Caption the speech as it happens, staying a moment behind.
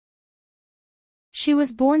She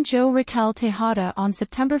was born Jo Raquel Tejada on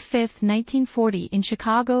September 5, 1940 in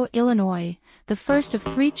Chicago, Illinois, the first of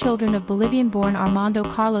three children of Bolivian-born Armando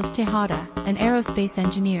Carlos Tejada, an aerospace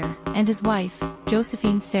engineer, and his wife,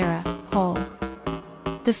 Josephine Sarah Hall.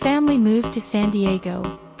 The family moved to San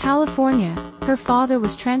Diego, California. Her father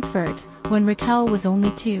was transferred when Raquel was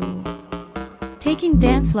only 2. Taking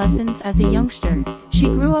dance lessons as a youngster, she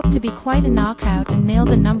grew up to be quite a knockout and nailed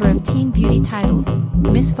a number of teen beauty titles: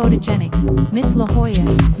 Miss Photogenic, Miss La Jolla,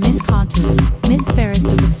 Miss Contour, Miss Fairest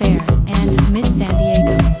of the Fair, and Miss San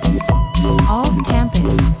Diego. Off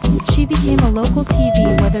campus, she became a local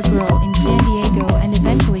TV weather girl in San Diego and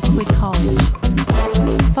eventually quit college.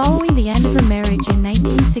 Following the end of her marriage in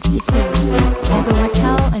 1962, although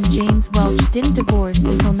Raquel and James Welch didn't divorce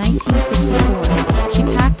until 1964, she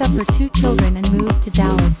packed up her 2 children and moved to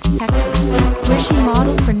Dallas, Texas, where she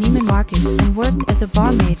modeled for Neiman Marcus and worked as a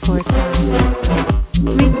barmaid for a time.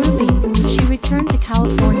 Regrouping, she returned to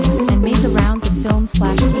California and made the rounds of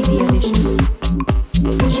film/TV auditions.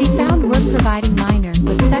 She found work providing minor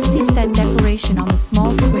but sexy set decoration on the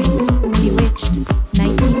small screen: Bewitched,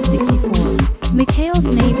 1964, McHale's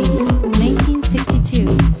Navy, 1962,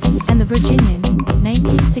 and The Virginian,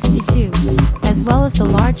 1962, as well as the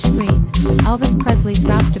large screen, Elvis Presley's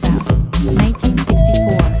Roustabout,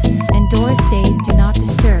 1964, and Doris Day's Do Not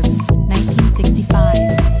Disturb, 1965.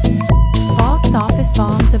 Box office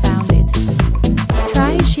bombs abounded.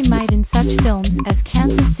 Try as she might in such films as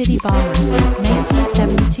Kansas City Bomber,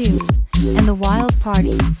 1972, and The Wild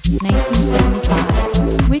Party,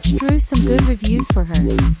 1975, which drew some good reviews for her.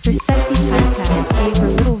 Her sexy typecast gave her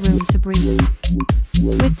little room to breathe.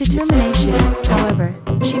 With determination, however,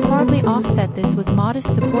 she partly offset this with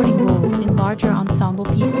modest supporting roles in larger ensemble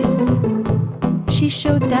pieces. She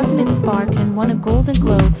showed definite spark and won a Golden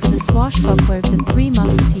Globe for the swashbuckler The Three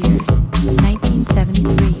Musketeers,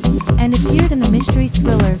 1973, and appeared in the mystery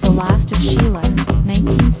thriller The Last of Sheila,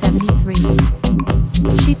 1973.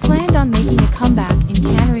 She planned on making a comeback in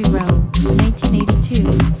Cannery Row, 1982,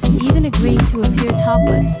 even agreeing to appear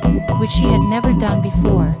topless, which she had never done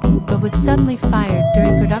before, but was suddenly fired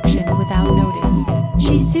during production without notice.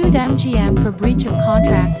 She sued MGM for breach of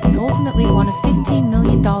contract and ultimately won a $15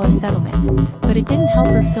 million settlement, but it didn't help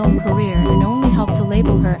her film career and only helped to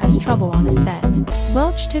label her as trouble on a set.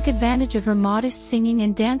 Welch took advantage of her modest singing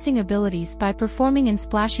and dancing abilities by performing in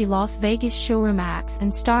splashy Las Vegas showroom acts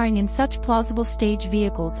and starring in such plausible stage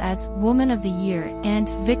vehicles as Woman of the Year and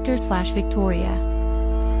Victor/Victoria.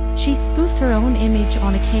 She spoofed her own image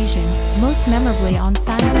on occasion, most memorably on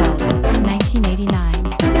Seinfeld, 1989.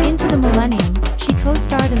 Into the millennium, she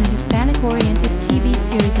co-starred in the Hispanic-oriented TV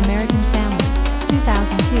series American Family,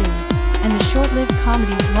 2002, and the short-lived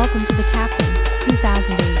comedies Welcome to the Captain,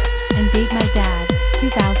 2008, and Date My Dad,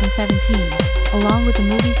 2017, along with the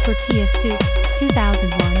movies Tortilla Soup,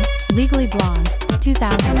 2001, Legally Blonde,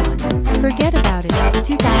 2001, Forget About It,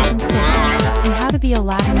 2006, and How to Be a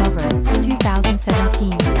Latin Lover,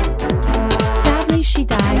 2017. Sadly, she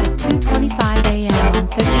died at 2:25 a.m. on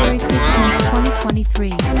February 15,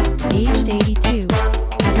 2023, aged 82,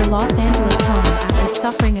 at her Los Angeles home after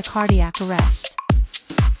suffering a cardiac arrest.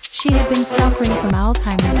 She had been suffering from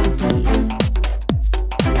Alzheimer's disease.